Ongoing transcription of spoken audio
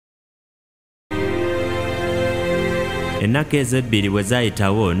Ennaku ezebbiri bwe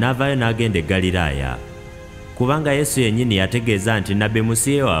zaayitawo n'avaayo n'agenda e Ggaliraaya, kubanga Yesu yennyini yategeeza nti nabbi mu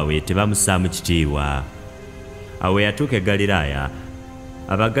nsi waabwe tebamussaamu kitiibwa. Awo yatuuka e Ggaliraaya,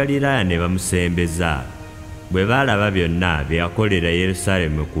 Abagaliraaya ne bamusembeza bwe baalaba byonna bye yakolera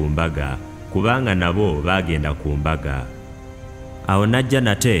Yerusaalemi ku mbaga, kubanga nabo baagenda ku mbaga. Awo n'ajja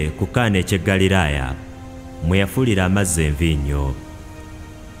nate ku Kaana eky'e Ggaliraaya, mwe yafuulira amazzi envinnyo.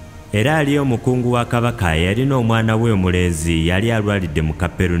 Era aliyo omukungu wa kabaka yalina omwana we omulenzi yali alwalidde mu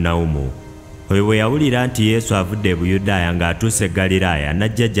Kaperunawumu. Oyo bwe yawulira nti Yesu avudde e Buyudaaya ng'atuuse e Ggaliraaya,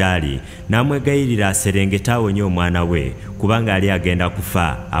 n'ajja gy'ali n'amwegayirira aserengete awonye omwana we, kubanga yali agenda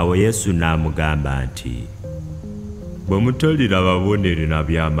kufa. Awo Yesu n'amugamba nti, bwe mutolira babonero na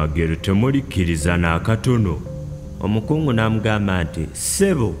byamagero temulikkiriza n'akatono. Omukungu n'amugamba nti,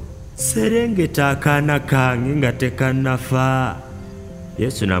 ssebo, serengeta akaana kange nga tekannafa.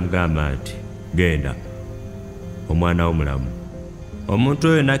 Yesu n'amugamba nti, genda, omwana wo mulamu. Omuntu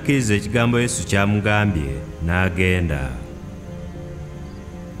oyo n'akkiriza ekigambo Yesu kyamugambye, n'agenda.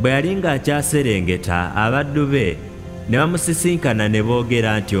 Bwe yali ng'akyaserengeta, abaddu be ne bamusisinkana ne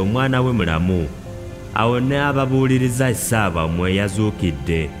boogera nti omwana we mulamu. Awo n'ababuuliriza essaawa mwe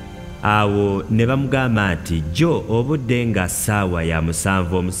yazuukidde. Awo ne bamugamba nti, jjo obudde nga ssaawa ya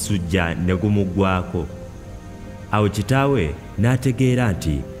 7 omusujja ne gumuggwaako. Awo kitaawe n'ategeera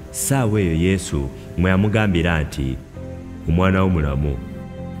nti ssaawa eyo Yesu mwe yamugambira nti omwana wo mulamu.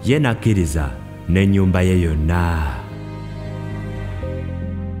 Ye n'akkiriza n'ennyumba ye yonna.